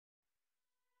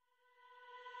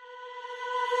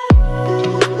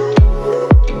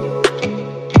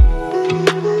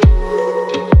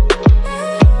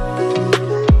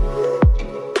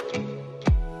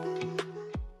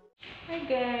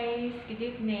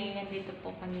morning! Nandito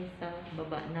po kami sa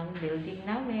baba ng building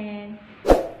namin.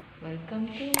 Welcome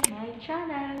to my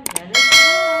channel, Lhalas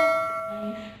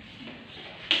Vlog!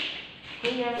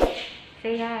 Kuya,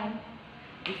 say hi!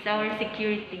 It's our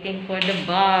security gang for the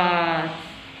bus.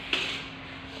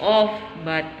 Off,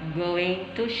 but going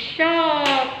to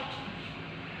shop!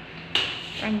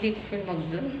 Ang hindi ko feel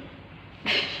mag-vlog.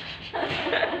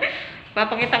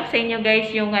 Papakita ko sa inyo guys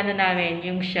yung ano namin,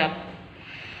 yung shop.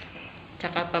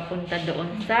 Tsaka papunta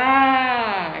doon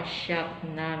sa shop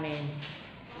namin.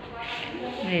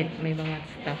 Wait, may mga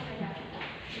stuff.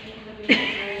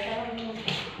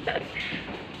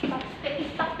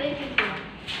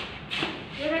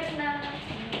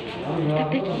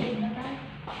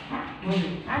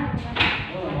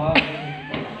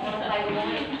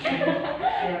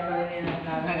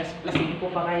 Lasing po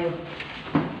pa kayo.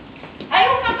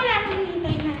 Ayaw ka pala ang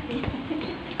hinihintay natin.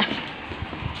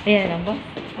 Ayan lang ba?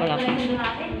 Wala pa.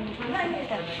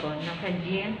 Tapos Ko,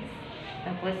 naka-jeans.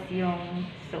 Tapos yung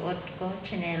suot ko,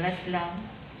 tsinelas lang.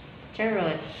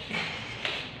 Charot.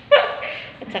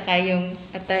 At saka yung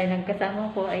attire ng kasama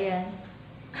ko, ayan.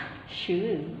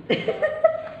 Shoe.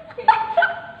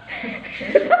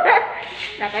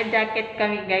 Naka-jacket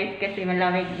kami guys kasi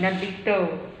malamig na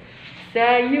dito.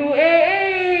 Sa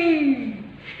UAE!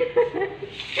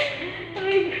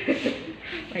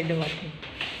 May dumating.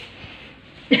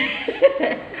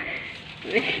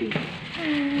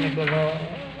 Nagulo.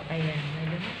 Ayan, may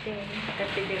dumating.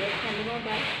 Kasi direct na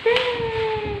lumabas.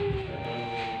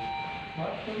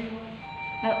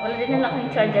 wala din na lang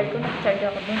yung charger ko. Nag-charge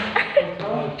ako dun.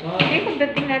 Hindi,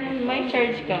 pagdating natin, may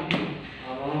charge ka.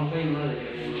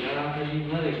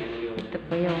 Ito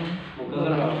pa yung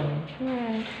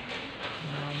yes.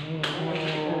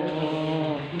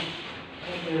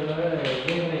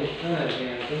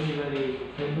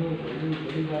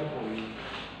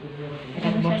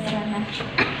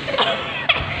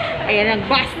 Ayan ang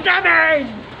bus namin!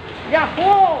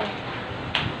 Yahoo!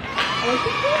 Ayan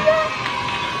si Kuya!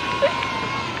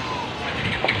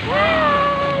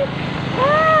 Hi!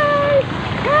 Hi!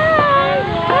 Hi!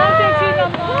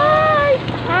 Hi!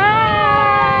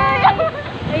 Hi!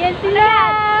 Ayan sila!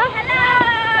 Hello!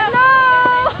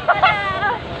 Hello!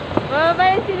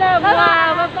 Mababay sila!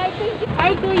 Mababay!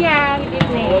 Hi Kuya! Good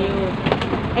evening!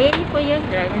 Ayan po yung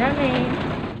drive namin.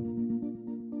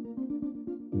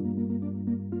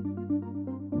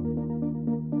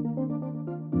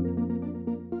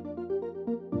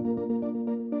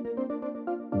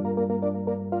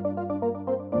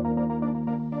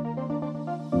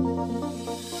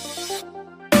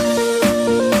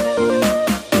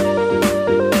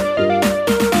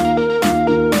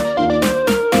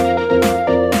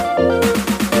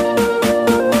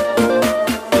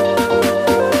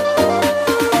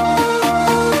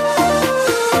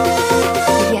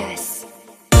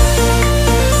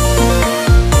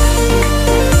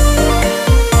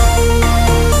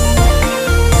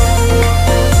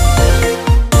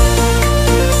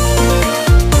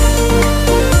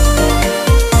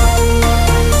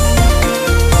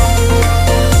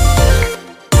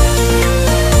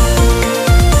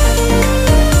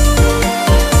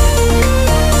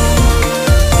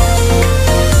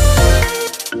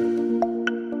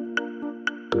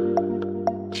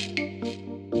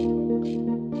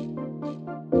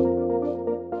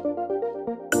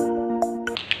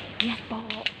 Yan po.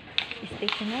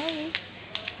 Stationery.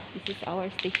 This is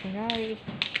our stationery.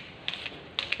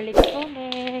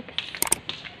 Electronics.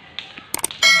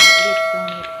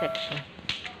 Electronic section.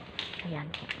 Ayan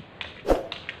po.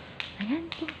 Ayan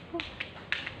po.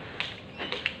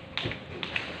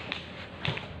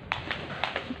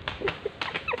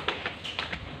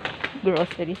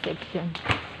 Grocery section.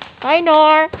 Hi,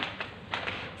 Nor!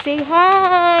 Say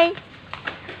hi!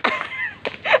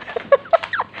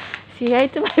 Say hi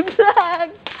to my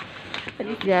vlog!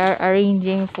 They are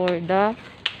arranging for the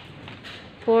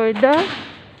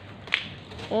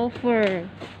offer.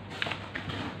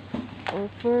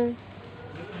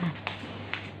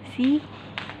 See?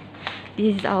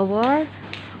 This is our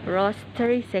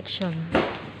roastery section.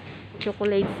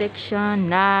 Chocolate section,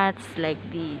 nuts like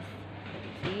this.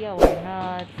 See our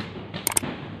nuts.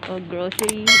 Or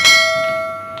groceries.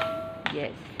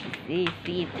 Yes. See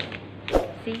it.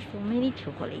 See, so many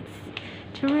chocolates.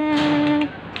 Tara!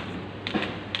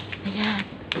 Ayan.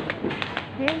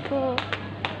 Ayan po.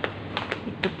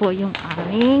 Ito po yung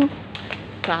aming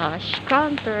cash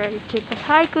counter. Check.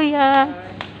 Hi, Kuya!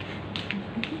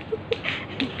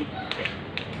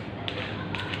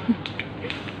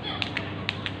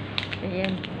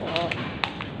 Ayan po.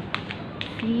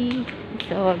 See, it's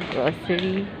our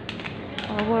grocery.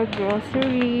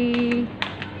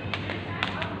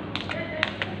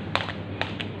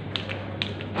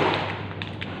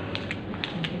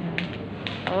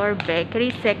 our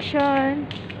bakery section.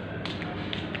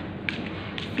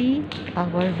 See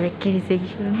our bakery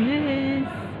section. Yes,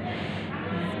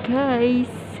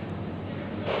 guys.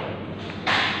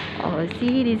 Oh,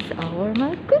 see, this is our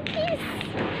mga cookies.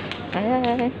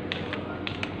 Ayan.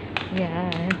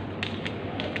 Yan.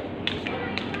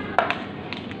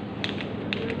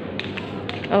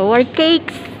 Our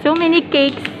cakes. So many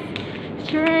cakes.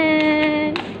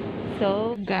 Shrimp.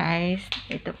 So, guys,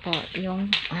 ito po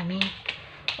yung aming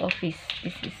office.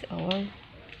 This is our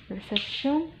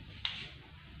reception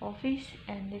office,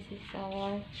 and this is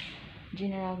our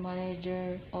general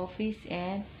manager office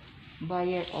and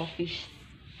buyer office.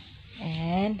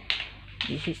 And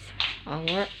this is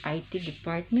our IT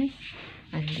department,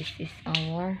 and this is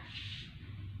our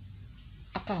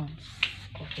accounts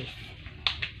office.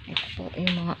 Ito po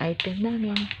yung mga item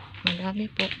namin. Madami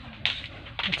po.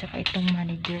 At saka itong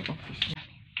manager office na.